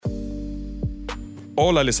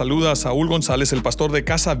Hola, les saluda Saul Gonzalez, el pastor de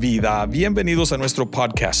Casa Vida. Bienvenidos a nuestro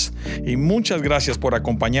podcast y muchas gracias por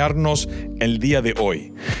acompañarnos el día de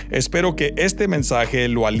hoy. Espero que este mensaje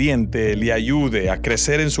lo aliente, le ayude a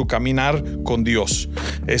crecer en su caminar con Dios.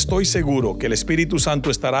 Estoy seguro que el Espíritu Santo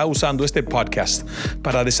estará usando este podcast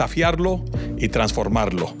para desafiarlo y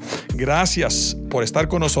transformarlo. Gracias por estar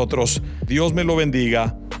con nosotros. Dios me lo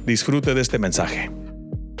bendiga. Disfrute de este mensaje.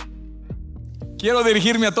 Quiero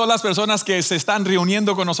dirigirme a todas las personas que se están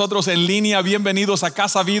reuniendo con nosotros en línea. Bienvenidos a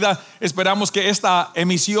Casa Vida. Esperamos que esta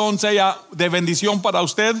emisión sea de bendición para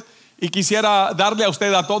usted. Y quisiera darle a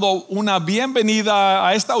usted a todo una bienvenida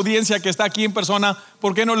a esta audiencia que está aquí en persona.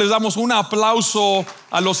 ¿Por qué no les damos un aplauso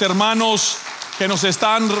a los hermanos que nos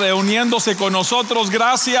están reuniéndose con nosotros?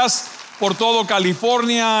 Gracias por todo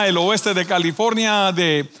California, el oeste de California,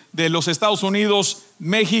 de los Estados Unidos,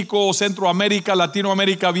 México, Centroamérica,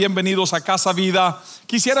 Latinoamérica. Bienvenidos a Casa Vida.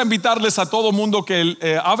 Quisiera invitarles a todo mundo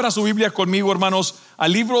que abra su Biblia conmigo, hermanos,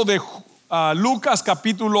 al libro de Lucas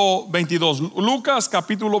capítulo 22. Lucas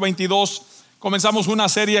capítulo 22. Comenzamos una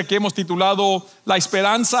serie que hemos titulado La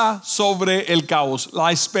Esperanza sobre el Caos.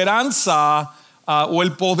 La esperanza o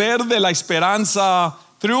el poder de la esperanza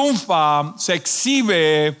triunfa, se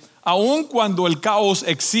exhibe aun cuando el caos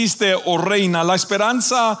existe o reina. La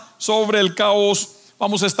esperanza sobre el caos.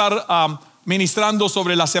 Vamos a estar ministrando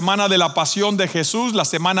sobre la semana de la pasión de Jesús, la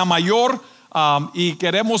semana mayor, y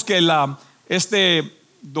queremos que este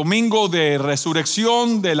domingo de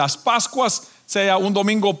resurrección de las Pascuas sea un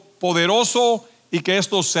domingo poderoso y que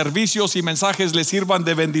estos servicios y mensajes les sirvan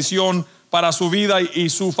de bendición para su vida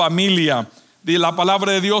y su familia. De la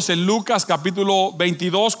palabra de Dios en Lucas capítulo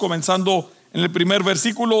 22, comenzando en el primer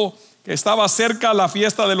versículo, que estaba cerca la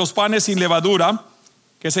fiesta de los panes sin levadura,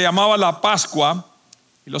 que se llamaba la Pascua,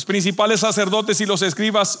 y los principales sacerdotes y los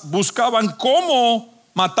escribas buscaban cómo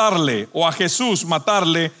matarle, o a Jesús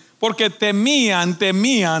matarle, porque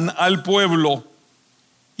temían al pueblo.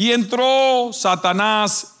 Y entró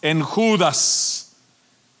Satanás en Judas,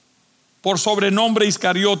 por sobrenombre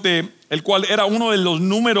Iscariote, el cual era uno de los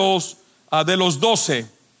números de los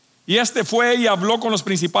 12. Y este fue y habló con los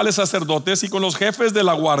principales sacerdotes y con los jefes de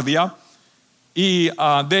la guardia y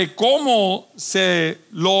de cómo se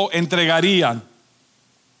lo entregarían.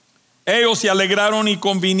 Ellos se alegraron y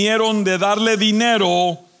convinieron de darle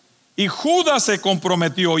dinero, y Judas se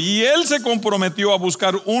comprometió, y él se comprometió a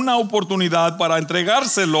buscar una oportunidad para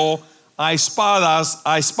entregárselo a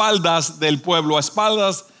espaldas del pueblo, a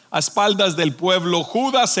espaldas del pueblo.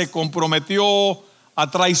 Judas se comprometió a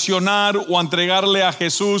traicionar o a entregarle a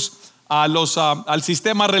Jesús al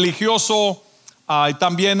sistema religioso y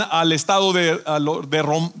también al estado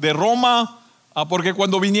de Roma, porque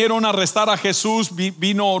cuando vinieron a arrestar a Jesús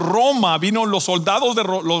vino Roma, vino los soldados de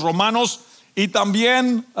los romanos y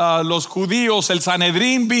también los judíos. El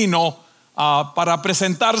Sanedrín vino para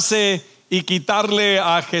presentarse y quitarle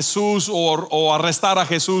a Jesús o arrestar a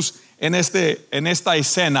Jesús en esta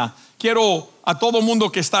escena. Quiero a todo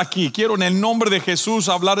mundo que está aquí, quiero en el nombre de Jesús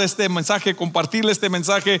hablar de este mensaje, compartirle este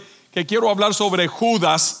mensaje, que quiero hablar sobre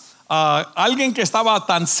Judas, alguien que estaba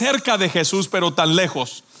tan cerca de Jesús pero tan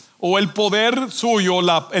lejos, o el poder suyo,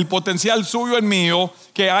 el potencial suyo y mío,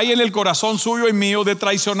 que hay en el corazón suyo y mío de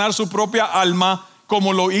traicionar su propia alma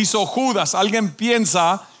como lo hizo Judas. Alguien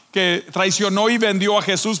piensa que traicionó y vendió a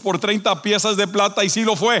Jesús por 30 piezas de plata, y sí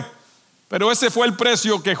lo fue, pero ese fue el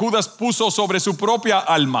precio que Judas puso sobre su propia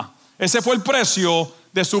alma. Ese fue el precio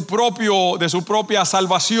de su propia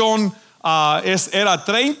salvación. Era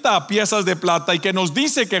 30 piezas de plata, y que nos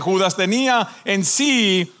dice que Judas tenía en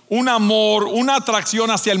sí un amor, una atracción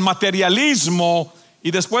hacia el materialismo. Y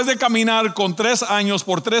después de caminar por 3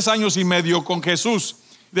 años y medio con Jesús,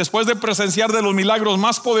 después de presenciar de los milagros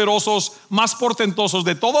más poderosos, más portentosos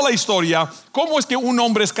de toda la historia, ¿cómo es que un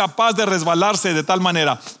hombre es capaz de resbalarse de tal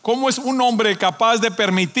manera? ¿Cómo es un hombre capaz de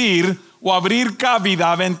permitir o abrir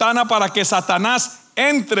ventana para que Satanás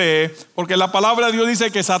entre? Porque la palabra de Dios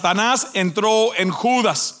dice que Satanás entró en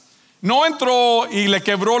Judas. No entró y le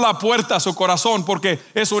quebró la puerta a su corazón, porque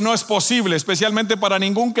eso no es posible, especialmente para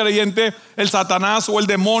ningún creyente. El Satanás o el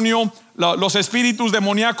demonio, los espíritus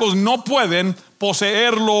demoníacos no pueden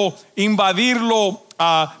poseerlo, invadirlo,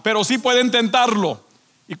 pero sí pueden tentarlo.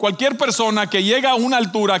 Y cualquier persona que llega a una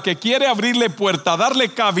altura que quiere abrirle puerta,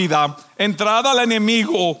 darle cabida, entrada al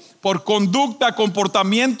enemigo por conducta,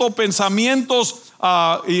 comportamiento, pensamientos,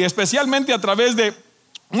 y especialmente a través de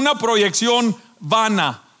una proyección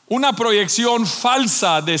vana, una proyección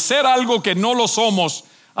falsa de ser algo que no lo somos,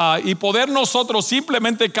 y poder nosotros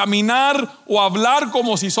simplemente caminar o hablar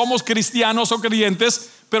como si somos cristianos o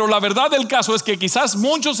creyentes, Pero la verdad del caso es que quizás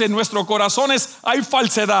muchos en nuestros corazones hay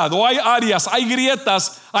falsedad, o hay áreas, hay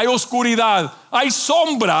grietas, hay oscuridad, hay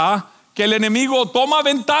sombra que el enemigo toma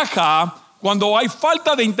ventaja cuando hay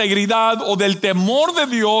falta de integridad o del temor de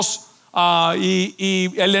Dios, y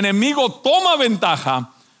el enemigo toma ventaja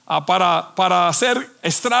para hacer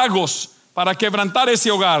estragos, para quebrantar ese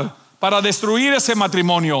hogar, para destruir ese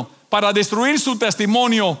matrimonio, para destruir su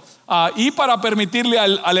testimonio, y para permitirle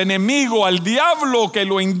al enemigo, al diablo, que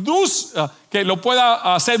lo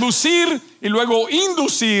pueda seducir y luego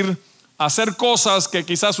inducir a hacer cosas que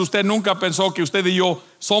quizás usted nunca pensó que usted y yo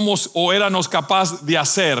somos o éramos capaces de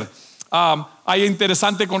hacer. Hay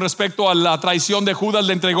interesante con respecto a la traición de Judas,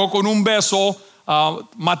 le entregó con un beso.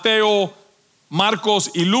 Mateo,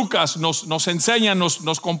 Marcos y Lucas nos enseñan,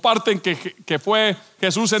 nos comparten que fue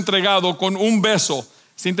Jesús entregado con un beso.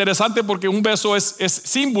 Es interesante porque un beso es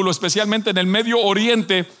símbolo, especialmente en el Medio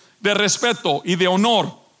Oriente, de respeto y de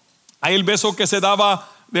honor. Hay el beso que se daba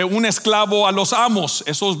de un esclavo a los amos.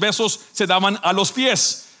 Esos besos se daban a los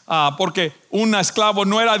pies, porque un esclavo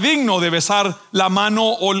no era digno de besar la mano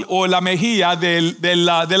o la mejilla de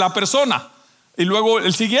la persona. Y luego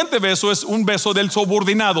el siguiente beso es un beso del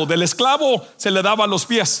subordinado. Del esclavo se le daba a los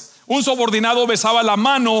pies. Un subordinado besaba la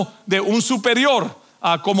mano de un superior,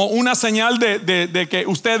 como una señal de que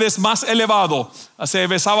usted es más elevado. Se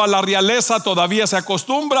besaba la realeza, todavía se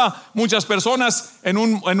acostumbra muchas personas en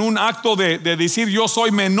un acto de decir yo soy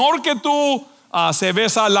menor que tú, se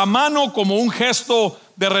besa la mano como un gesto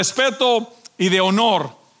de respeto y de honor.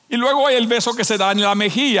 Y luego hay el beso que se da en la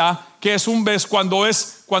mejilla, que es un beso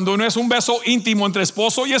cuando no es un beso íntimo entre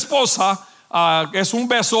esposo y esposa, es un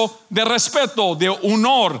beso de respeto, de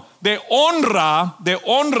honor, de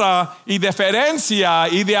honra y deferencia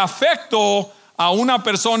y de afecto a una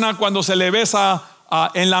persona cuando se le besa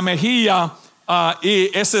en la mejilla,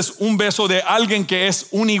 y ese es un beso de alguien que es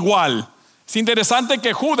un igual. Es interesante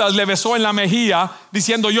que Judas le besó en la mejilla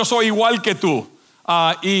diciendo yo soy igual que tú,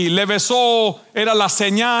 y le besó, era la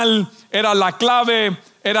señal, era la clave,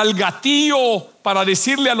 era el gatillo para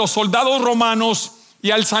decirle a los soldados romanos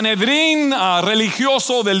y al Sanedrín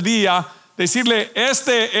religioso del día, decirle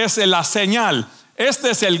este es la señal,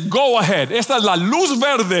 este es el go ahead, esta es la luz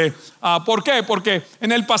verde. ¿Por qué? Porque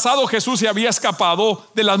en el pasado Jesús se había escapado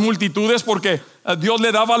de las multitudes, porque Dios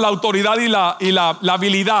le daba la autoridad y la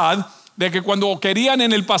habilidad de que cuando querían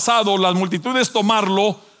en el pasado las multitudes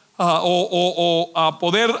tomarlo o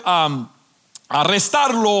poder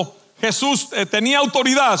arrestarlo, Jesús tenía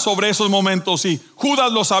autoridad sobre esos momentos, y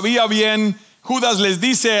Judas lo sabía bien. Judas les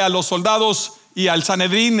dice a los soldados y al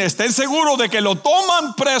Sanedrín: estén seguros de que lo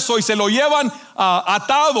toman preso y se lo llevan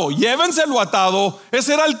atado, llévenselo atado.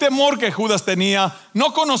 Ese era el temor que Judas tenía.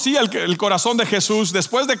 No conocía el corazón de Jesús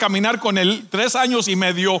después de caminar con él 3 años y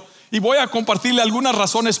medio, y voy a compartirle algunas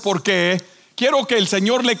razones por qué. Quiero que el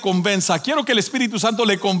Señor le convenza, quiero que el Espíritu Santo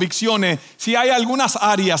le conviccione si hay algunas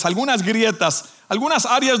áreas, algunas grietas, algunas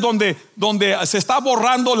áreas donde se está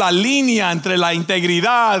borrando la línea entre la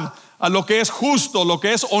integridad, a lo que es justo, lo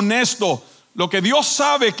que es honesto, lo que Dios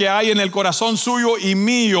sabe que hay en el corazón suyo y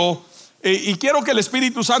mío. Y quiero que el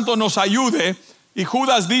Espíritu Santo nos ayude. Y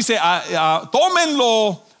Judas dice: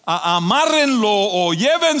 tómenlo, amárrenlo o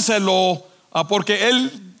llévenselo, porque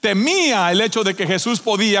él temía el hecho de que Jesús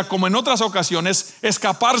podía, como en otras ocasiones,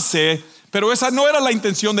 escaparse. Pero esa no era la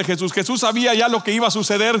intención de Jesús. Jesús sabía ya lo que iba a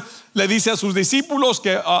suceder. Le dice a sus discípulos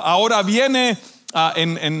que ahora viene,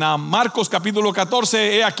 en Marcos capítulo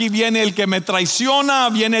 14, he aquí viene el que me traiciona,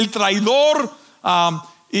 viene el traidor,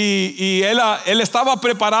 y él estaba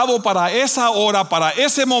preparado para esa hora, para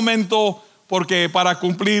ese momento, porque para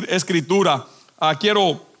cumplir escritura.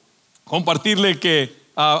 Quiero compartirle que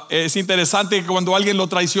es interesante que cuando alguien lo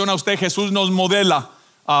traiciona a usted, Jesús nos modela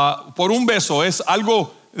por un beso. Es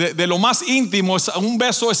algo de lo más íntimo. Un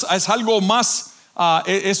beso es algo más,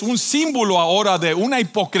 es un símbolo ahora de una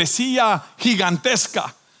hipocresía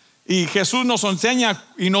gigantesca. Y Jesús nos enseña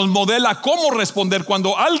y nos modela cómo responder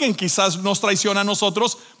cuando alguien quizás nos traiciona a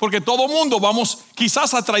nosotros, porque todo mundo vamos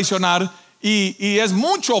quizás a traicionar, y es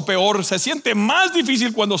mucho peor, se siente más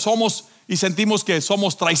difícil cuando somos y sentimos que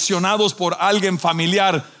somos traicionados por alguien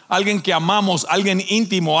familiar, alguien que amamos, alguien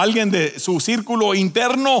íntimo, alguien de su círculo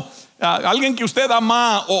interno, alguien que usted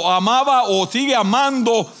amaba o sigue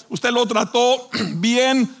amando. Usted lo trató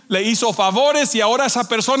bien, le hizo favores, y ahora esa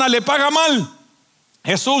persona le paga mal.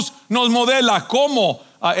 Jesús nos modela cómo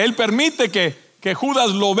Él permite que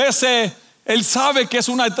Judas lo bese. Él sabe que es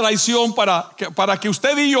una traición para que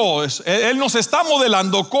usted y yo, Él nos está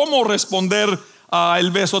modelando cómo responder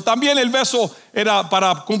el beso. También el beso era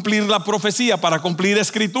para cumplir la profecía, para cumplir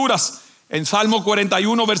escrituras. En Salmo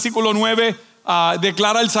 41 versículo 9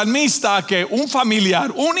 declara el salmista que un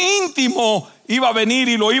familiar, un íntimo, iba a venir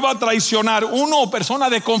y lo iba a traicionar. Persona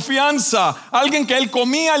de confianza, alguien que él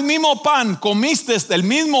comía el mismo pan, comiste el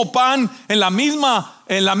mismo pan en la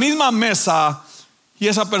misma mesa. Y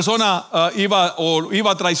esa persona iba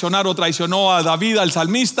a traicionar o traicionó a David, al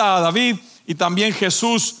salmista, a David. Y también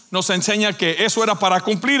Jesús nos enseña que eso era para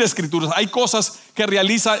cumplir escrituras. Hay cosas que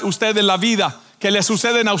realiza usted en la vida que le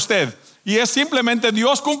suceden a usted, y es simplemente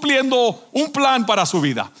Dios cumpliendo un plan para su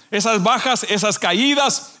vida. Esas bajas, esas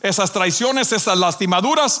caídas, esas traiciones, esas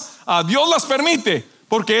lastimaduras, Dios las permite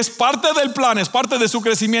porque es parte del plan, es parte de su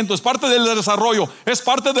crecimiento, es parte del desarrollo, es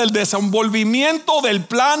parte del desenvolvimiento del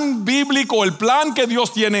plan bíblico, el plan que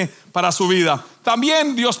Dios tiene para su vida.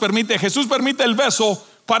 También Jesús permite el beso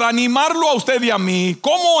para animarlo a usted y a mí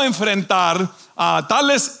cómo enfrentar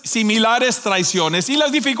tales similares traiciones y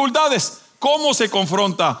las dificultades. ¿Cómo se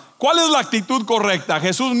confronta? ¿Cuál es la actitud correcta?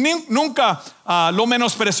 Jesús nunca lo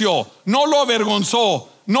menospreció, no lo avergonzó,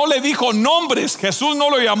 no le dijo nombres. Jesús no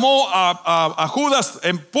lo llamó a Judas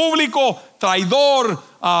en público traidor,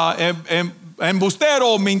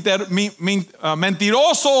 embustero,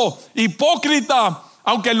 mentiroso, hipócrita,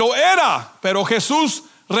 aunque lo era. Pero Jesús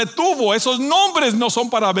retuvo esos nombres, no son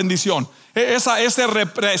para bendición.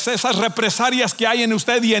 Esas represalias que hay en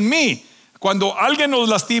usted y en mí. Cuando alguien nos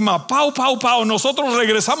lastima, pau, nosotros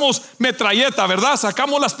regresamos metralleta, ¿verdad?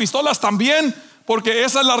 Sacamos las pistolas también, porque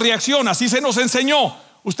esa es la reacción, así se nos enseñó.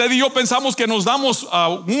 Usted y yo pensamos que nos damos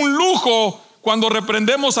un lujo cuando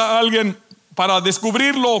reprendemos a alguien para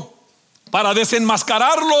descubrirlo, para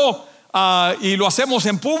desenmascararlo, y lo hacemos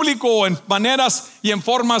en público, en maneras y en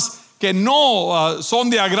formas que no son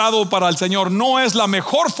de agrado para el Señor. No es la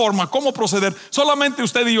mejor forma cómo proceder. Solamente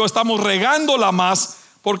usted y yo estamos regándola más,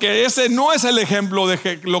 porque ese no es el ejemplo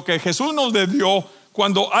de lo que Jesús nos dio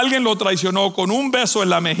cuando alguien lo traicionó con un beso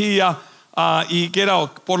en la mejilla, y quiera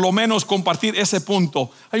por lo menos compartir ese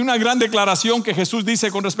punto. Hay una gran declaración que Jesús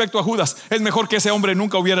dice con respecto a Judas: es mejor que ese hombre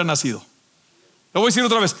nunca hubiera nacido. Lo voy a decir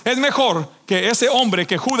otra vez: es mejor que ese hombre,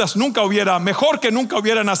 que Judas, nunca hubiera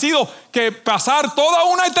nacido, que pasar toda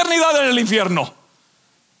una eternidad en el infierno.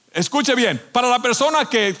 Escuche bien, para la persona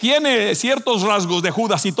que tiene ciertos rasgos de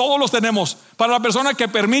Judas, y todos los tenemos, para la persona que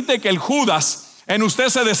permite que el Judas en usted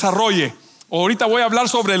se desarrolle, ahorita voy a hablar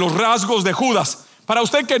sobre los rasgos de Judas. Para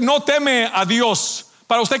usted que no teme a Dios,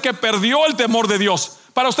 para usted que perdió el temor de Dios,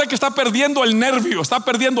 para usted que está perdiendo el nervio, está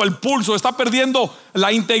perdiendo el pulso, está perdiendo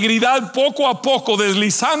la integridad poco a poco,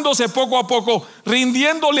 deslizándose poco a poco,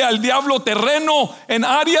 rindiéndole al diablo terreno en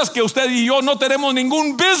áreas que usted y yo no tenemos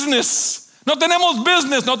ningún business. No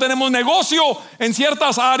tenemos negocio en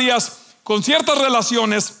ciertas áreas, con ciertas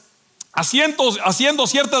relaciones, haciendo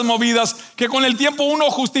ciertas movidas que con el tiempo uno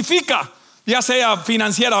justifica, ya sea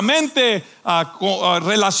financieramente,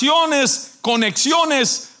 relaciones,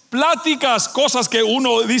 conexiones, pláticas, cosas que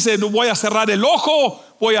uno dice: no voy a cerrar el ojo,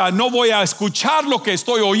 no voy a escuchar lo que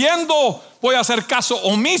estoy oyendo, voy a hacer caso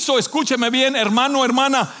omiso. Escúcheme bien, hermano,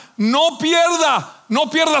 hermana, no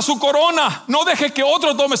pierda su corona, no deje que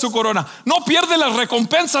otro tome su corona, no pierde las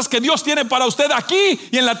recompensas que Dios tiene para usted aquí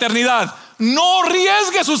y en la eternidad. No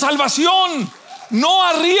arriesgue su salvación, no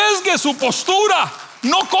arriesgue su postura,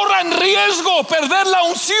 no corra en riesgo perder la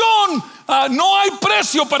unción. No hay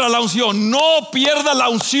precio para la unción. No pierda la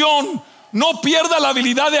unción, no pierda la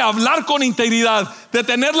habilidad de hablar con integridad, de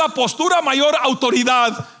tener la postura mayor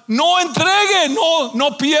autoridad. No entregue,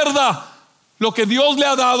 no pierda lo que Dios le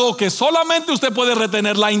ha dado, que solamente usted puede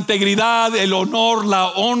retener: la integridad, el honor, la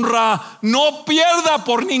honra. No pierda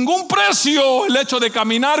por ningún precio el hecho de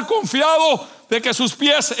caminar confiado de que sus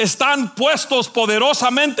pies están puestos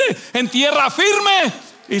poderosamente en tierra firme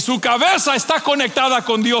y su cabeza está conectada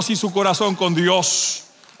con Dios y su corazón con Dios.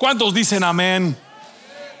 ¿Cuántos dicen amén?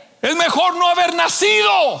 Es mejor no haber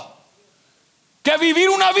nacido que vivir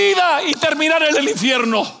una vida y terminar en el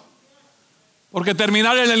infierno. Porque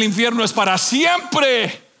terminar en el infierno es para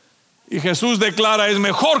siempre. Y Jesús declara: es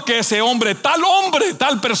mejor que ese hombre,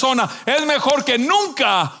 tal persona, es mejor que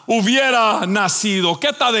nunca hubiera nacido.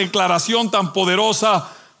 ¿Qué tal declaración tan poderosa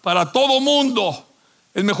para todo mundo?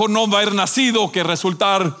 Es mejor no haber nacido que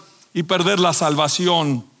resultar y perder la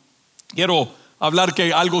salvación. Quiero hablar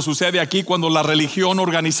que algo sucede aquí cuando la religión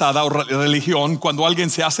organizada, cuando alguien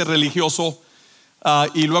se hace religioso,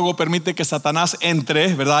 y luego permite que Satanás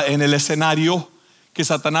entre, ¿verdad?, en el escenario, que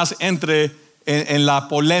Satanás entre en la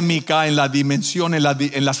polémica, en la dimensión,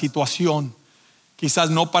 en la situación.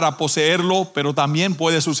 Quizás no para poseerlo, pero también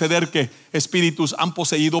puede suceder que espíritus han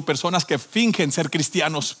poseído personas que fingen ser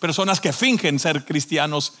cristianos,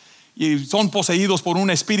 y son poseídos por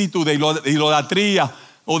un espíritu de idolatría,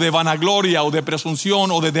 o de vanagloria, o de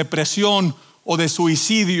presunción, o de depresión, o de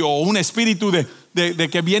suicidio, o un espíritu de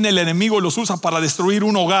que viene el enemigo y los usa para destruir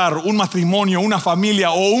un hogar, un matrimonio, una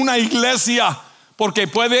familia o una iglesia, porque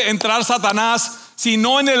puede entrar Satanás, si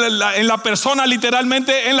no en la persona,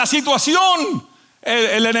 literalmente en la situación.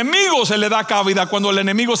 El enemigo se le da cabida. Cuando el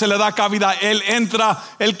enemigo se le da cabida, él entra,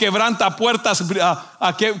 él quebranta puertas,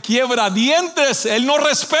 quiebra dientes. Él no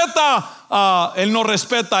respeta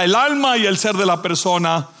el alma y el ser de la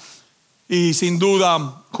persona. Y sin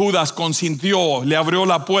duda Judas consintió, le abrió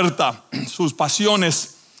la puerta. Sus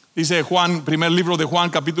pasiones, dice Juan, primer libro de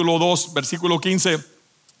Juan, capítulo 2, versículo 15,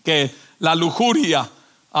 que la lujuria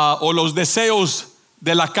o los deseos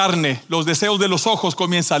de la carne, los deseos de los ojos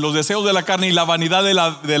comienzan, los deseos de la carne y la vanidad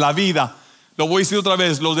de la vida. Lo voy a decir otra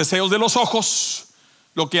vez: los deseos de los ojos,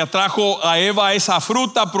 lo que atrajo a Eva, esa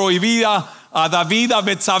fruta prohibida, a David, a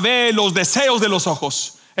Betsabé, los deseos de los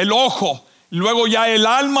ojos, el ojo. Luego ya el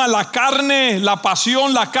alma, la carne, la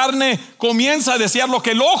pasión, la carne comienza a desear lo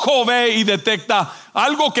que el ojo ve y detecta,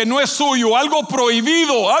 algo que no es suyo, algo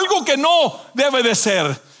prohibido, algo que no debe de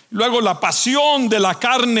ser. Luego la pasión de la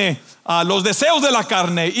carne, los deseos de la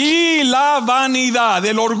carne y la vanidad,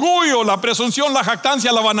 el orgullo, la presunción, la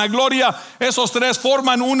jactancia, la vanagloria. Esos tres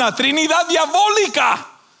forman una trinidad diabólica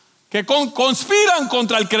que conspiran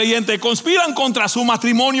contra el creyente, conspiran contra su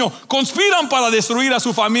matrimonio, conspiran para destruir a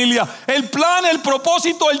su familia. El plan, el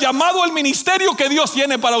propósito, el llamado, el ministerio que Dios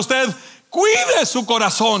tiene para usted, cuide su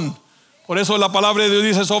corazón. Por eso la palabra de Dios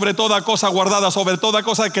dice: sobre toda cosa guardada, sobre toda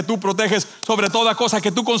cosa que tú proteges, sobre toda cosa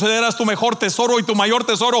que tú consideras tu mejor tesoro y tu mayor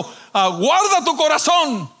tesoro, guarda tu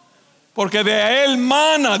corazón, porque de él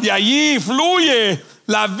mana, de allí fluye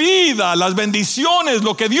la vida, las bendiciones,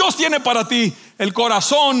 lo que Dios tiene para ti. El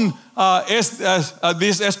corazón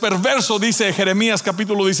es perverso, dice Jeremías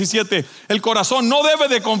capítulo 17. El corazón no debe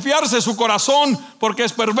de confiarse, su corazón, porque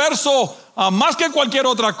es perverso más que cualquier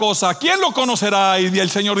otra cosa. ¿Quién lo conocerá? Y el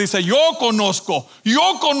Señor dice: yo conozco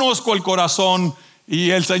el corazón, y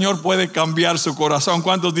el Señor puede cambiar su corazón.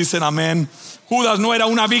 ¿Cuántos dicen amén? Judas no era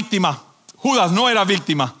una víctima. Judas no era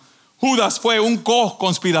víctima. Judas fue un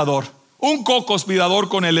co-conspirador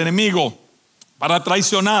con el enemigo para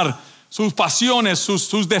traicionar sus pasiones,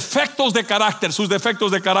 sus defectos de carácter.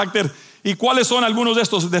 ¿Y cuáles son algunos de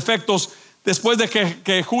estos defectos? Después de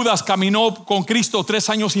que Judas caminó con Cristo 3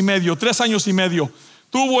 años y medio,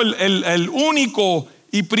 tuvo el único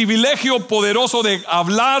y privilegio poderoso de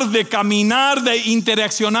hablar, de caminar, de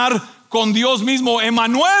interaccionar con Dios mismo.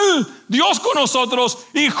 Emmanuel, Dios con nosotros.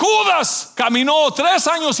 Y Judas caminó 3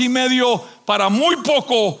 años y medio para muy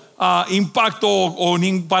poco impacto,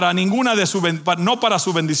 para ninguna no para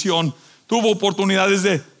su bendición. Tuvo oportunidades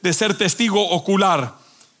de ser testigo ocular,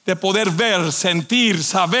 de poder ver, sentir,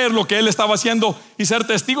 saber lo que él estaba haciendo y ser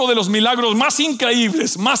testigo de los milagros más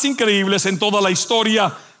increíbles en toda la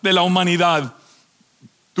historia de la humanidad.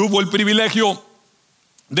 Tuvo el privilegio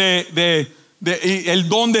el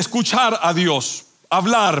don de escuchar a Dios,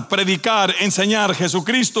 hablar, predicar, enseñar.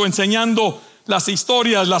 Jesucristo enseñando las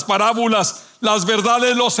historias, las parábolas, las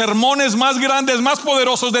verdades, los sermones más grandes, más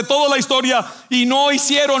poderosos de toda la historia, y no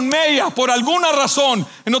hicieron mella por alguna razón.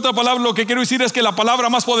 En otra palabra, lo que quiero decir es que la palabra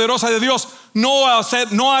más poderosa de Dios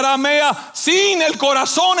no hará mella sin el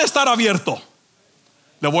corazón estar abierto.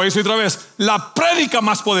 Le voy a decir otra vez: la prédica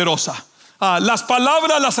más poderosa, las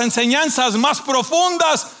palabras, las enseñanzas más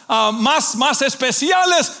profundas, más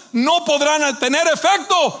especiales, no podrán tener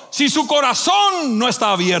efecto si su corazón no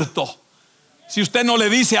está abierto. Si usted no le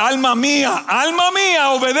dice: alma mía,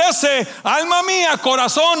 obedece, alma mía,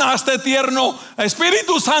 corazón, hazte tierno,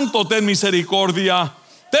 Espíritu Santo, ten misericordia.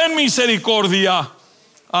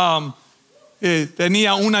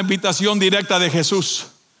 Tenía una invitación directa de Jesús.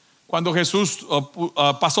 Cuando Jesús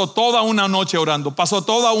pasó toda una noche orando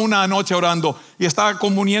y estaba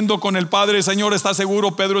comuniendo con el Padre. Señor, ¿está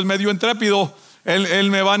seguro? Pedro es medio intrépido, él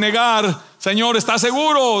me va a negar. Señor, ¿está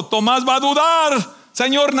seguro? Tomás va a dudar.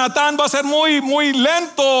 Señor, Natán va a ser muy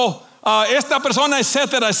lento. Esta persona,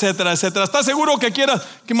 etcétera. ¿Está seguro que quiera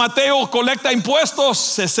que Mateo colecta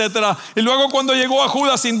impuestos? Etcétera. Y luego cuando llegó a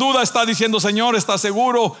Judas, sin duda está diciendo: Señor, ¿está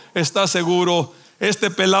seguro? Este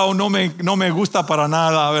pelado no me gusta para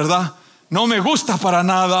nada, ¿verdad? No me gusta para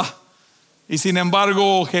nada. Y sin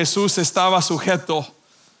embargo Jesús estaba sujeto,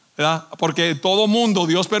 ¿verdad? Porque todo mundo,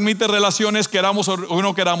 Dios permite relaciones, queramos o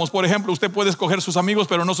no queramos. Por ejemplo, usted puede escoger sus amigos,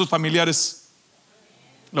 pero no sus familiares.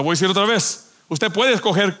 Lo voy a decir otra vez: usted puede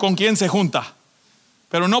escoger con quién se junta,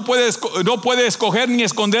 pero no puede escoger ni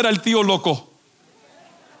esconder al tío loco,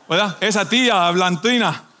 ¿verdad? Esa tía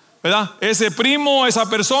blantina, ¿verdad? Ese primo, esa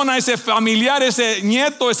persona, ese familiar, ese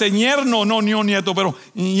nieto, ese yerno, no nieto, pero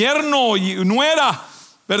yerno y nuera,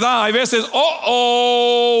 ¿verdad? Hay veces,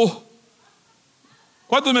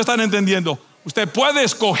 ¿Cuántos me están entendiendo? Usted puede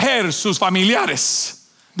escoger sus familiares.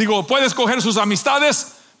 Puede escoger sus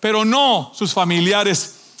amistades, pero no sus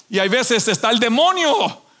familiares. Y hay veces está el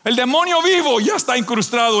demonio vivo, ya está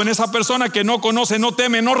incrustado en esa persona que no conoce, no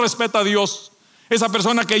teme, no respeta a Dios. Esa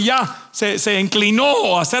persona que ya se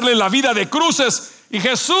inclinó a hacerle la vida de cruces. Y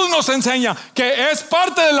Jesús nos enseña que es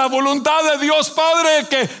parte de la voluntad de Dios Padre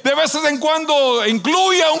que de vez en cuando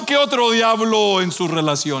incluya a un que otro diablo en sus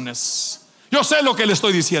relaciones. Yo sé lo que le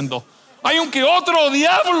estoy diciendo. Hay un que otro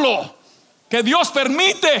diablo que Dios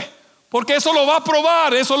permite, porque eso lo va a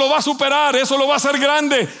probar, eso lo va a superar, eso lo va a hacer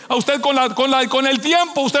grande. A usted con el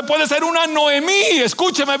tiempo, usted puede ser una Noemí.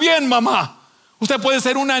 Escúcheme bien, mamá. Usted puede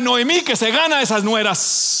ser una Noemí que se gana esas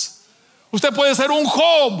nueras. Usted puede ser un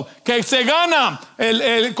Job que se gana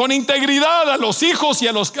con integridad a los hijos y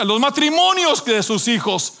a los matrimonios de sus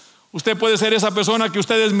hijos. Usted puede ser esa persona que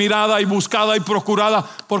usted es mirada y buscada y procurada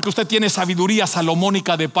porque usted tiene sabiduría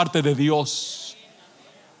salomónica de parte de Dios.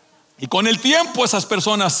 Y con el tiempo esas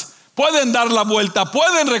personas pueden dar la vuelta,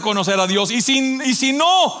 pueden reconocer a Dios. Y si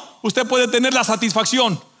no, usted puede tener la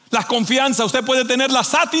satisfacción, la confianza, usted puede tener la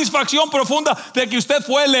satisfacción profunda de que usted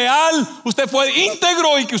fue leal, usted fue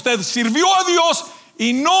íntegro y que usted sirvió a Dios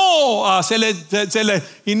y no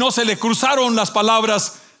se le cruzaron las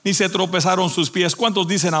palabras ni se tropezaron sus pies. ¿Cuántos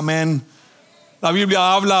dicen amén? La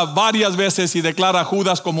Biblia habla varias veces y declara a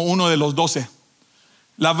Judas como uno de los 12.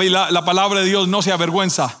 La palabra de Dios no se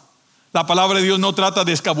avergüenza. La palabra de Dios no trata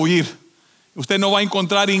de escabullir. Usted no va a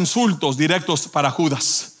encontrar insultos directos para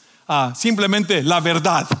Judas. Simplemente la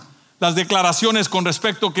verdad, las declaraciones con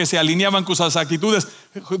respecto que se alineaban con sus actitudes.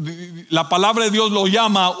 La palabra de Dios lo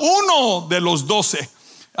llama uno de los 12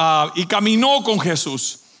 y caminó con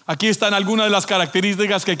Jesús. Aquí están algunas de las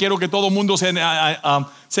características que quiero que todo mundo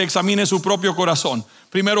se examine su propio corazón.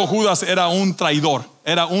 Primero, Judas era un traidor,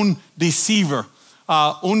 era un deceiver.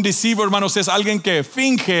 Un deceiver, hermanos, es alguien que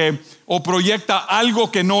finge o proyecta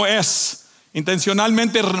algo que no es.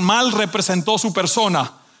 Intencionalmente mal representó su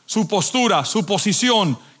persona, su postura, su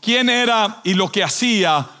posición, quién era y lo que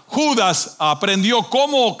hacía. Judas aprendió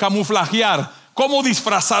cómo camuflajear, cómo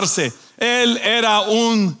disfrazarse. Él era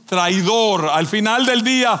un traidor. Al final del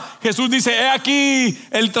día Jesús dice: he aquí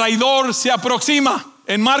el traidor se aproxima.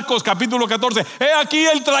 En Marcos capítulo 14, he aquí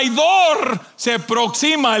el traidor se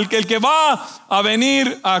aproxima, el que va a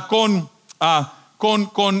venir con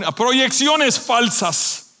proyecciones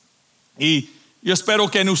falsas. Y yo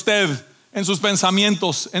espero que en usted, en sus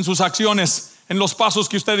pensamientos, en sus acciones, en los pasos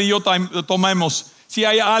que usted y yo tomemos, si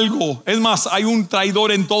hay algo, es más, hay un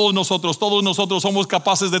traidor en todos nosotros somos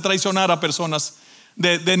capaces de traicionar a personas,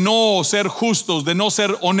 de no ser justos, de no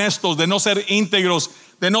ser honestos, de no ser íntegros,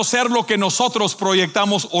 de no ser lo que nosotros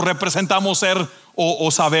proyectamos o representamos ser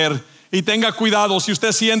o saber. Y tenga cuidado si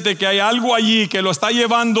usted siente que hay algo allí que lo está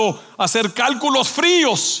llevando a hacer cálculos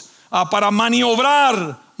fríos para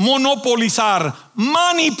maniobrar, monopolizar,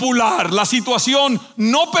 manipular la situación.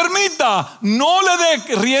 No permita, no le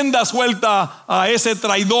dé rienda suelta a ese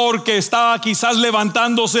traidor que está quizás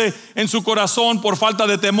levantándose en su corazón por falta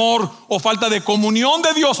de temor o falta de comunión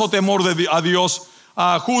de Dios o temor a Dios.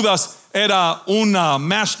 Judas era un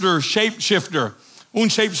master shapeshifter. Un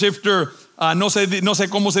shapeshifter, no sé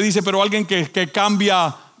cómo se dice, pero alguien que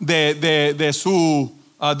cambia de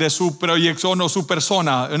su proyección o su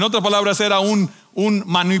persona. En otras palabras, era un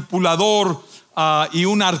manipulador y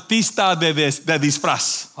un artista de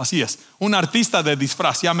disfraz. Así es, un artista de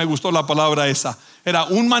disfraz. Ya me gustó la palabra esa. Era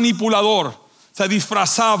un manipulador, se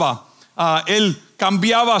disfrazaba. Él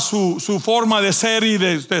cambiaba su forma de ser y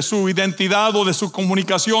de su identidad o de su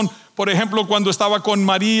comunicación. Por ejemplo, cuando estaba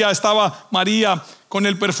María con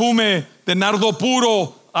el perfume de nardo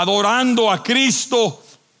puro, adorando a Cristo.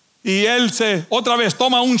 Y él otra vez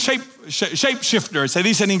toma un shapeshifter, se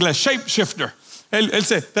dice en inglés, shapeshifter.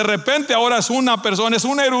 De repente ahora es una persona, es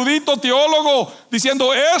un erudito teólogo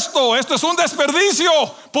diciendo esto es un desperdicio.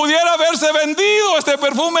 Pudiera haberse vendido este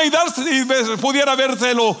perfume y pudiera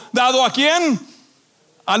habérselo dado ¿a quién?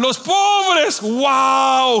 A los pobres.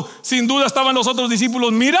 Wow, sin duda estaban los otros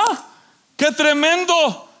discípulos. Mira, qué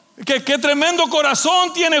tremendo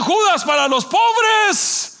corazón tiene Judas para los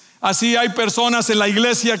pobres. Así hay personas en la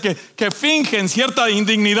iglesia que fingen cierta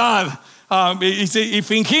indignidad y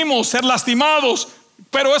fingimos ser lastimados,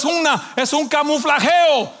 pero es un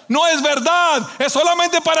camuflajeo, no es verdad, es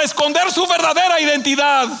solamente para esconder su verdadera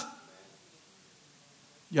identidad.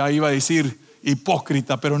 Ya iba a decir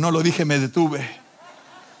hipócrita, pero no lo dije, me detuve.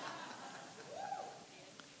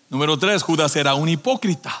 Número 3, Judas era un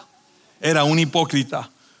hipócrita. Era un hipócrita.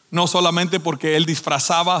 No solamente porque él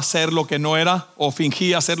disfrazaba ser lo que no era o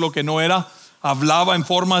fingía ser lo que no era, hablaba en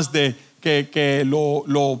formas de que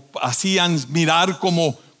lo hacían mirar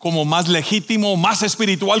como más legítimo, más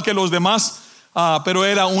espiritual que los demás, pero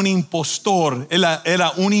era un impostor.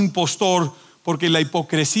 Era un impostor porque la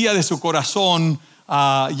hipocresía de su corazón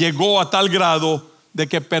llegó a tal grado de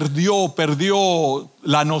que perdió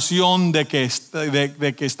la noción de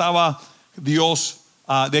que estaba Dios,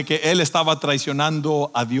 de que él estaba traicionando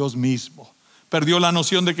a Dios mismo. Perdió la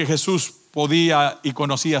noción de que Jesús podía y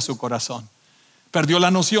conocía su corazón. Perdió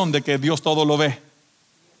la noción de que Dios todo lo ve,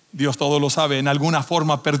 Dios todo lo sabe. En alguna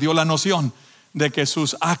forma perdió la noción de que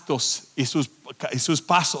sus actos y sus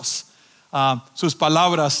pasos, sus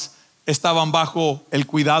palabras estaban bajo el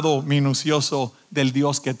cuidado minucioso del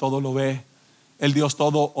Dios que todo lo ve, el Dios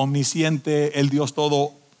todo omnisciente, el Dios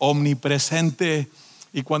todo omnipresente.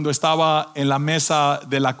 Y cuando estaba en la mesa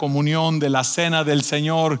de la comunión, de la cena del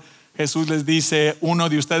Señor, Jesús les dice: uno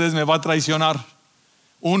de ustedes me va a traicionar.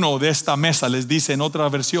 Uno de esta mesa, les dice en otra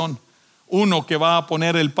versión, uno que va a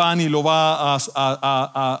poner el pan y lo va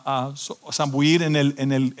a zambullir en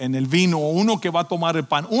el vino, uno que va a tomar el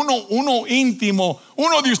pan, uno íntimo,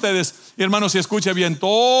 uno de ustedes. Y hermanos, si escucha bien,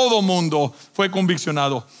 todo mundo fue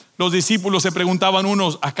conviccionado. Los discípulos se preguntaban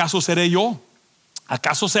unos: ¿acaso seré yo?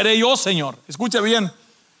 ¿Acaso seré yo, Señor? Escucha bien.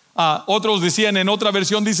 Otros decían, en otra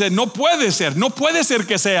versión dice: no puede ser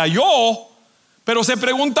que sea yo. Pero se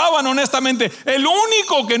preguntaban honestamente. El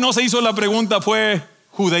único que no se hizo la pregunta fue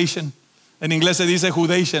Judation. En inglés se dice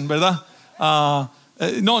Judation, ¿verdad?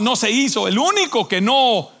 No se hizo. El único que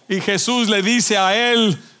no. Y Jesús le dice a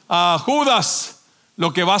él: Judas,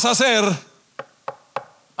 lo que vas a hacer,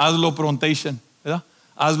 hazlo prontation, ¿verdad?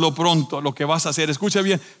 Hazlo pronto, lo que vas a hacer. Escucha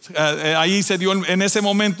bien. Ahí se dio, en ese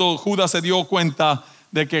momento Judas se dio cuenta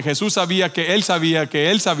de que Jesús sabía que él sabía que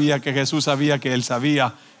él sabía que Jesús sabía que él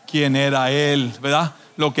sabía quién era él, ¿verdad?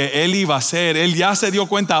 Lo que él iba a hacer. Él ya se dio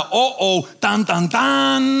cuenta.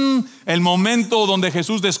 Tan. El momento donde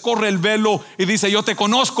Jesús descorre el velo y dice: yo te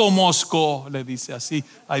conozco, mosco. Le dice así.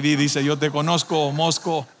 Ahí dice: yo te conozco,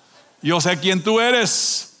 mosco. Yo sé quién tú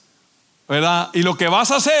eres, ¿verdad? Y lo que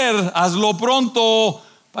vas a hacer, hazlo pronto,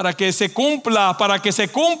 para que se cumpla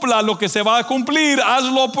lo que se va a cumplir.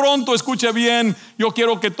 Hazlo pronto. Escuche bien. Yo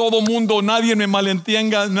quiero que todo mundo, nadie me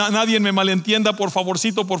malentienda, por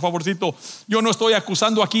favorcito. Yo no estoy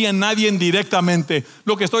acusando aquí a nadie directamente.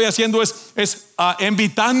 Lo que estoy haciendo es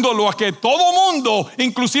invitándolo a que todo mundo,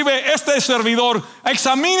 inclusive este servidor,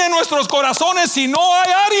 examine nuestros corazones si no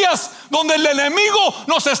hay áreas donde el enemigo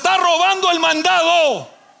nos está robando el mandado,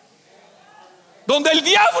 donde el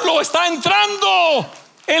diablo está entrando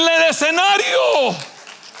en el escenario,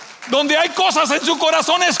 donde hay cosas en su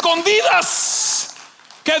corazón escondidas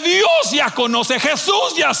que Dios ya conoce,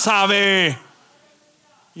 Jesús ya sabe,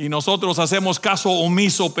 y nosotros hacemos caso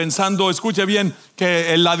omiso pensando, escuche bien,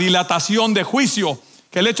 que la dilatación de juicio,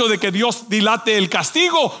 que el hecho de que Dios dilate el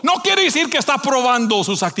castigo no quiere decir que está probando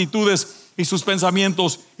sus actitudes y sus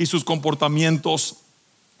pensamientos y sus comportamientos.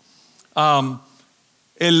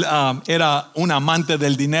 Él era un amante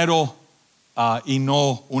del dinero, y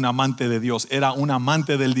no un amante de Dios. Era un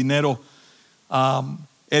amante del dinero.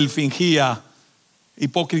 Él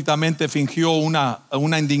hipócritamente fingió una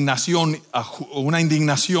indignación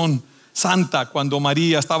santa cuando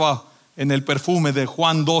María estaba en el perfume de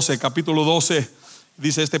Juan 12, capítulo 12.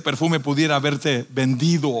 Dice: este perfume pudiera haberte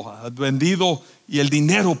vendido y el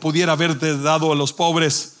dinero pudiera haberte dado a los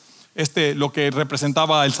pobres. Lo que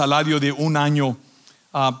representaba el salario de un año.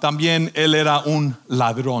 También él era un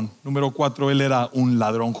ladrón. Número 4, él era un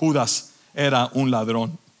ladrón. Judas era un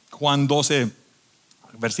ladrón. Juan 12,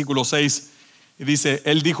 versículo 6, y dice: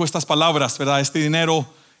 él dijo estas palabras, ¿verdad? Este dinero,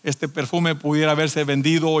 este perfume pudiera haberse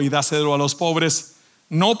vendido y dárselo a los pobres,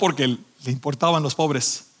 no porque le importaban los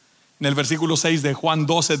pobres. En el versículo 6 de Juan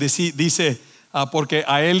 12 dice: porque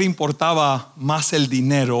a él le importaba más el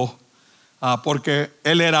dinero. Porque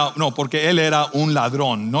él era un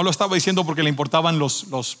ladrón. No lo estaba diciendo porque le importaban los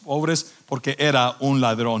pobres, porque era un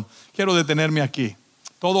ladrón. Quiero detenerme aquí.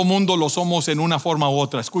 Todo mundo lo somos en una forma u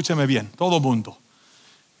otra. Escúcheme bien, todo mundo.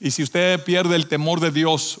 Y si usted pierde el temor de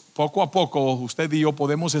Dios, poco a poco usted y yo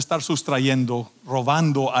podemos estar sustrayendo,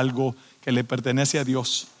 robando algo que le pertenece a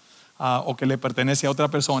Dios, o que le pertenece a otra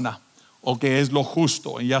persona, o que es lo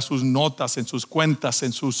justo. Y ya sus notas, en sus cuentas,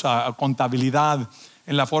 en su contabilidad,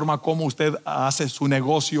 en la forma como usted hace su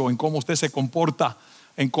negocio, en cómo usted se comporta,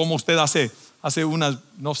 en cómo usted hace unas,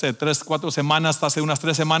 3-4 semanas, hace unas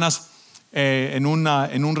 3 semanas, en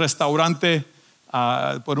un restaurante,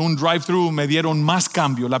 por un drive-thru me dieron más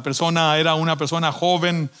cambio. La persona era una persona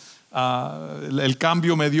joven. El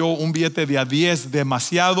cambio me dio un billete de $10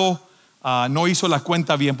 demasiado. No hizo la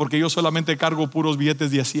cuenta bien, porque yo solamente cargo puros billetes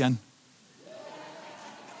de $100.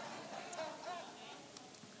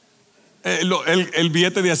 El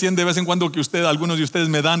billete de a 100 de vez en cuando que algunos de ustedes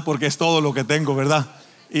me dan, porque es todo lo que tengo, ¿verdad?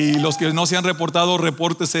 Y los que no se han reportado,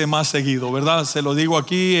 repórtese más seguido, ¿verdad? Se lo digo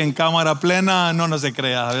aquí en cámara plena, no se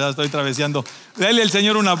crea, ¿verdad? Estoy traveseando. Dele al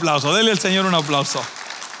Señor un aplauso, dele al Señor un aplauso.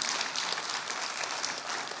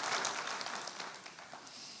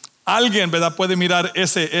 Alguien, ¿verdad?, puede mirar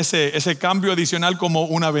ese cambio adicional como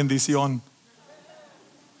una bendición,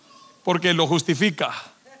 porque lo justifica.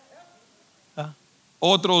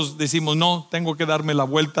 Otros decimos, no, tengo que darme la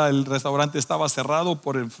vuelta, el restaurante estaba cerrado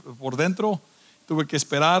por dentro, tuve que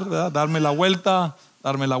esperar, ¿verdad?, darme la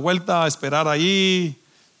vuelta, esperar ahí,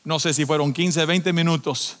 no sé si fueron 15, 20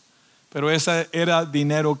 minutos, pero ese era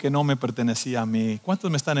dinero que no me pertenecía a mí. ¿Cuántos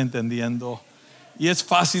me están entendiendo? Y es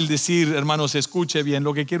fácil decir, hermanos, escuche bien,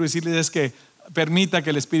 lo que quiero decirles es que permita que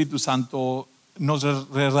el Espíritu Santo nos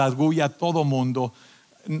rasguye a todo mundo.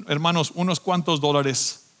 Hermanos, unos cuantos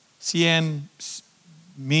dólares, 100,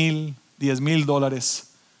 1000, $10,000,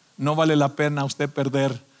 no vale la pena usted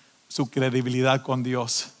perder su credibilidad con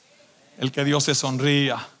Dios, el que Dios se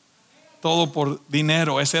sonría, todo por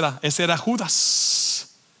dinero. Ese era Judas,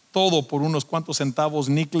 todo por unos cuantos centavos,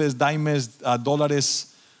 níqueles, dimes, dólares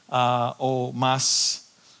o más.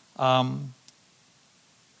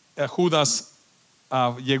 Judas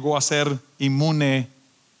llegó a ser inmune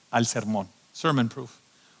al sermón, sermon proof.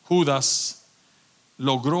 Judas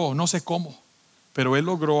logró, no sé cómo, pero él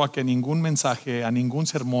logró a que ningún mensaje, a ningún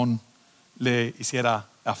sermón le hiciera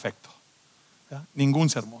afecto. ¿Ya? Ningún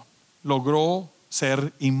sermón. Logró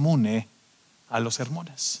ser inmune a los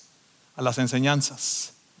sermones, a las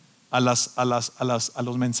enseñanzas, a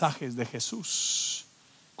los mensajes de Jesús.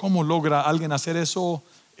 ¿Cómo logra alguien hacer eso?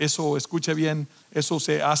 Eso, escuche bien, eso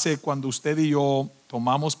se hace cuando usted y yo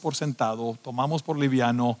tomamos por sentado, tomamos por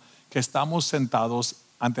liviano que estamos sentados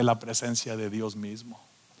ante la presencia de Dios mismo.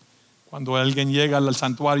 Cuando alguien llega al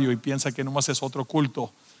santuario y piensa que nomás es otro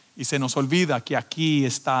culto, y se nos olvida que aquí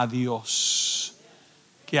está Dios,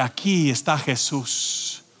 que aquí está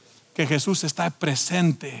Jesús, que Jesús está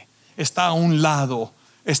presente, está a un lado,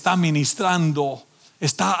 está ministrando,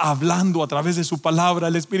 está hablando a través de su palabra.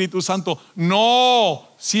 El Espíritu Santo no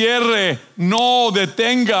cierre, no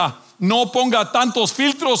detenga, no ponga tantos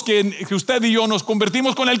filtros que usted y yo nos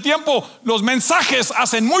convertimos con el tiempo. Los mensajes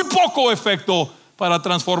hacen muy poco efecto para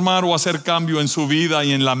transformar o hacer cambio en su vida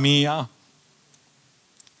y en la mía.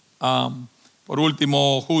 Por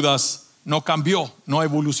último, Judas no cambió, no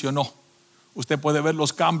evolucionó. Usted puede ver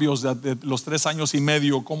los cambios de los 3 años y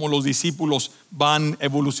medio, cómo los discípulos van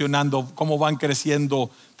evolucionando, cómo van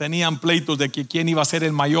creciendo. Tenían pleitos de que quién iba a ser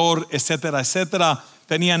el mayor, etcétera, etcétera.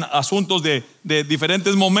 Tenían asuntos de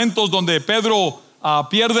diferentes momentos donde Pedro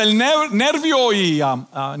pierde el nervio y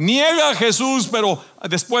niega a Jesús, pero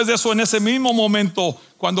después de eso, en ese mismo momento,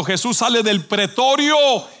 cuando Jesús sale del pretorio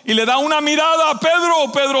y le da una mirada a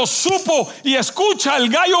Pedro, Pedro supo y escucha el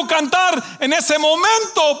gallo cantar. En ese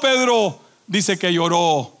momento Pedro dice que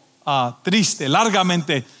lloró triste,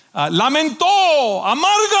 largamente, lamentó,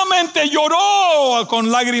 amargamente lloró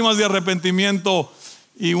con lágrimas de arrepentimiento.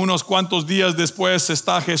 Y unos cuantos días después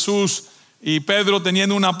está Jesús y Pedro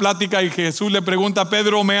teniendo una plática, y Jesús le pregunta a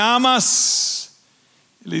Pedro, ¿me amas?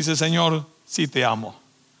 Y le dice, Señor, sí te amo.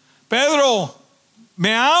 Pedro,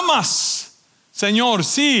 ¿me amas? Señor,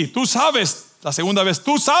 sí, tú sabes. La segunda vez,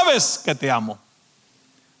 tú sabes que te amo.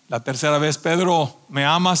 La tercera vez, Pedro, ¿me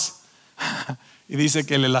amas? Y dice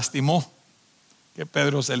que le lastimó, que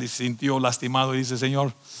Pedro se le sintió lastimado y dice,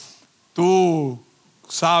 Señor, tú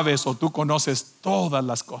sabes o tú conoces todas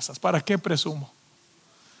las cosas, ¿para qué presumo?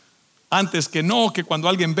 Antes que no, que cuando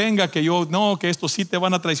alguien venga, que yo no, que estos sí te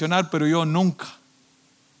van a traicionar, pero yo nunca.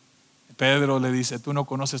 Pedro le dice, tú no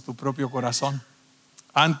conoces tu propio corazón.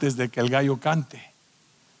 Antes de que el gallo cante,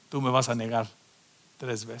 tú me vas a negar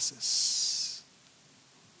 3 veces.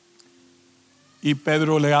 Y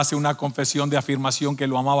Pedro le hace una confesión de afirmación que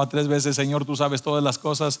lo amaba 3 veces. Señor, tú sabes todas las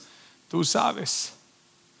cosas, tú sabes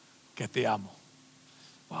que te amo.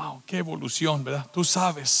 Wow, qué evolución, ¿verdad? Tú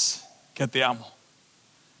sabes que te amo.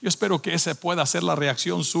 Yo espero que esa pueda ser la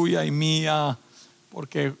reacción suya y mía,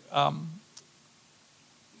 porque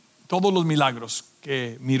todos los milagros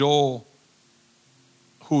que miró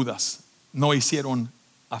Judas no hicieron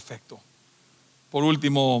afecto. Por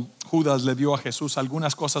último, Judas le dio a Jesús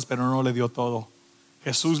algunas cosas, pero no le dio todo.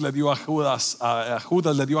 Jesús le dio a Judas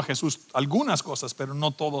le dio a Jesús algunas cosas, pero no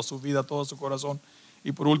toda su vida, todo su corazón.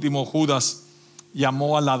 Y por último, Judas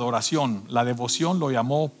llamó a la adoración, la devoción lo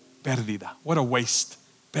llamó pérdida. What a waste,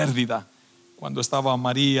 pérdida. Cuando estaba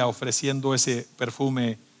María ofreciendo ese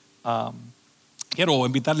perfume, quiero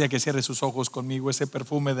invitarle a que cierre sus ojos conmigo, ese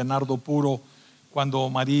perfume de nardo puro. Cuando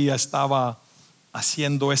María estaba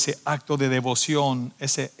haciendo ese acto de devoción,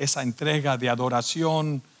 esa entrega de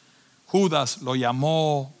adoración. Judas lo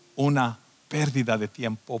llamó una pérdida de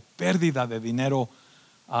tiempo, pérdida de dinero,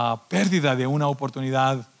 pérdida de una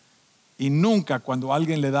oportunidad. Y nunca, cuando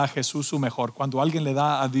alguien le da a Jesús su mejor, cuando alguien le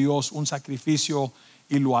da a Dios un sacrificio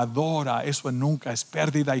y lo adora, eso nunca es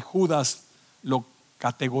pérdida. Y Judas lo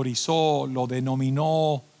categorizó, lo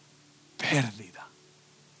denominó pérdida.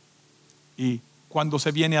 Y cuando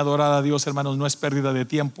se viene a adorar a Dios, hermanos, no es pérdida de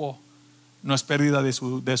tiempo, no es pérdida de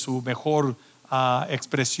su mejor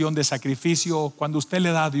expresión de sacrificio. Cuando usted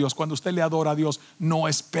le da a Dios, cuando usted le adora a Dios, no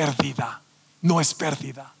es pérdida, no es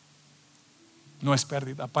pérdida. No es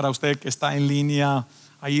pérdida. Para usted que está en línea,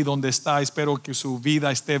 ahí donde está, espero que su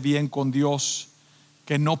vida esté bien con Dios,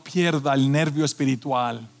 que no pierda el nervio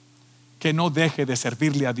espiritual, que no deje de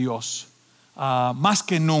servirle a Dios. Más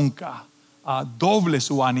que nunca, doble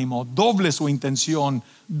su ánimo, doble su intención,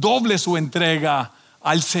 doble su entrega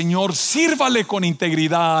al Señor. Sírvale con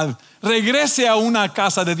integridad. Regrese a una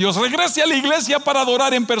casa de Dios, regrese a la iglesia para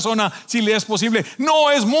adorar en persona si le es posible. No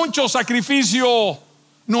es mucho sacrificio.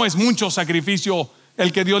 No es mucho sacrificio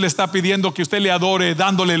el que Dios le está pidiendo, que usted le adore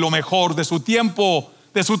dándole lo mejor de su tiempo,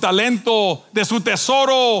 de su talento, de su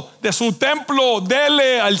tesoro, de su templo.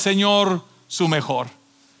 Dele al Señor su mejor.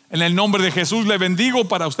 En el nombre de Jesús le bendigo.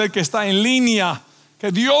 Para usted que está en línea,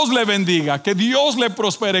 que Dios le bendiga, que Dios le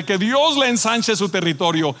prospere, que Dios le ensanche su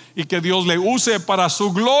territorio y que Dios le use para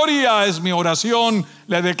su gloria. Es mi oración.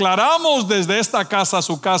 Le declaramos desde esta casa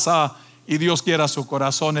su casa, y Dios quiera su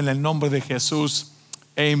corazón, en el nombre de Jesús.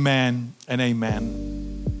 Amen and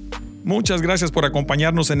amen. Muchas gracias por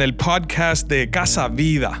acompañarnos en el podcast de Casa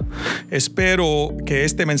Vida. Espero que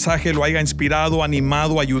este mensaje lo haya inspirado,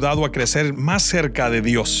 animado, ayudado a crecer más cerca de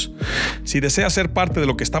Dios. Si desea ser parte de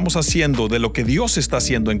lo que estamos haciendo, de lo que Dios está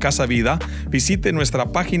haciendo en Casa Vida, visite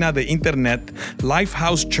nuestra página de internet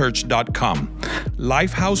lifehousechurch.com,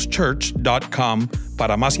 lifehousechurch.com,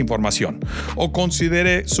 para más información. O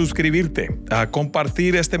considere suscribirte,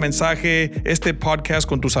 compartir este mensaje, este podcast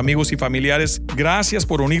con tus amigos y familiares. Gracias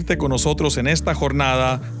por unirte con nosotros en esta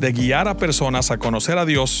jornada de guiar a personas a conocer a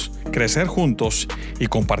Dios, crecer juntos y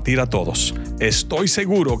compartir a todos. Estoy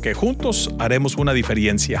seguro que juntos haremos una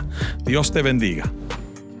diferencia. Dios te bendiga.